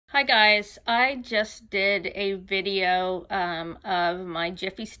Hi guys, I just did a video of my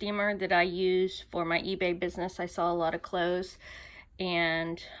Jiffy steamer that I use for my eBay business. I sell a lot of clothes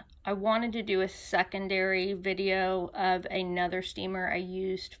and I wanted to do a secondary video of another steamer I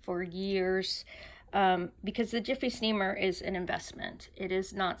used for years because the Jiffy steamer is an investment. It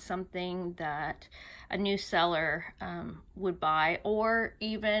is not something that a new seller would buy, or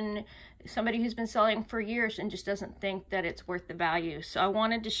even somebody who's been selling for years and just doesn't think that it's worth the value. So I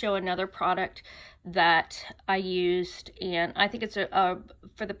wanted to show another product that I used, and I think it's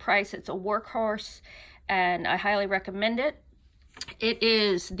for the price, it's a workhorse and I highly recommend it. It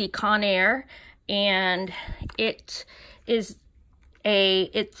is the Conair, and it's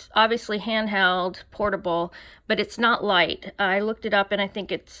obviously handheld, portable, but it's not light. I looked it up and I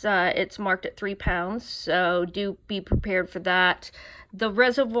think it's marked at 3 pounds, so do be prepared for that. The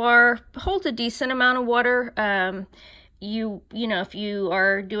reservoir holds a decent amount of water. You know, if you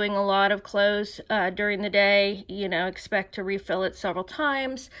are doing a lot of clothes during the day, expect to refill it several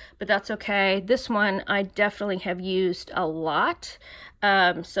times, but that's okay. This one I definitely have used a lot.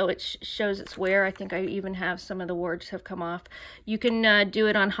 So it shows its wear. I think I even have some of the words have come off. You can do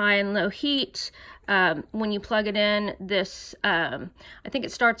it on high and low heat. When you plug it in, this, I think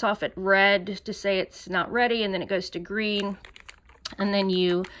it starts off at red to say it's not ready, and then it goes to green, and then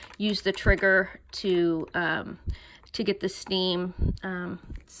you use the trigger to get the steam.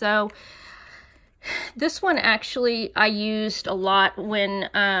 So this one actually I used a lot when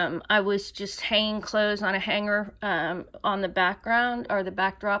I was just hanging clothes on a hanger on the background or the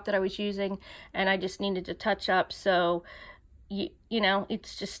backdrop that I was using, and I just needed to touch up. So you know,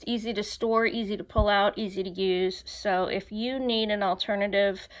 it's just easy to store, easy to pull out, easy to use. So if you need an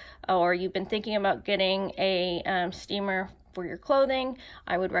alternative, or you've been thinking about getting a steamer for your clothing,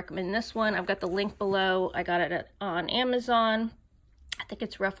 I would recommend this one. I've got the link below. I got it on Amazon. I think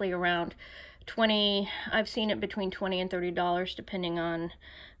it's roughly around 20. I've seen it between $20 and $30 depending on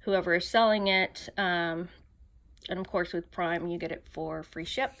whoever is selling it. And of course with Prime you get it for free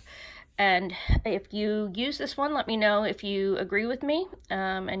ship. And if you use this one, let me know if you agree with me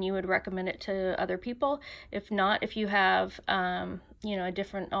and you would recommend it to other people. If not, if you have a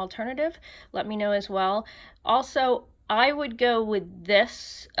different alternative, let me know as well. Also, I would go with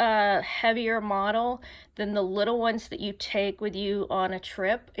this heavier model than the little ones that you take with you on a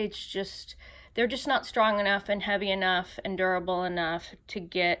trip. It's just, they're just not strong enough and heavy enough and durable enough to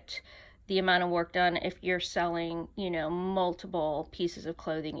get the amount of work done if you're selling, multiple pieces of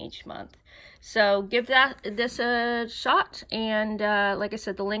clothing each month. So give this a shot, and like I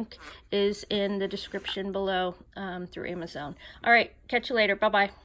said, the link is in the description below through Amazon. All right, catch you later. Bye-bye.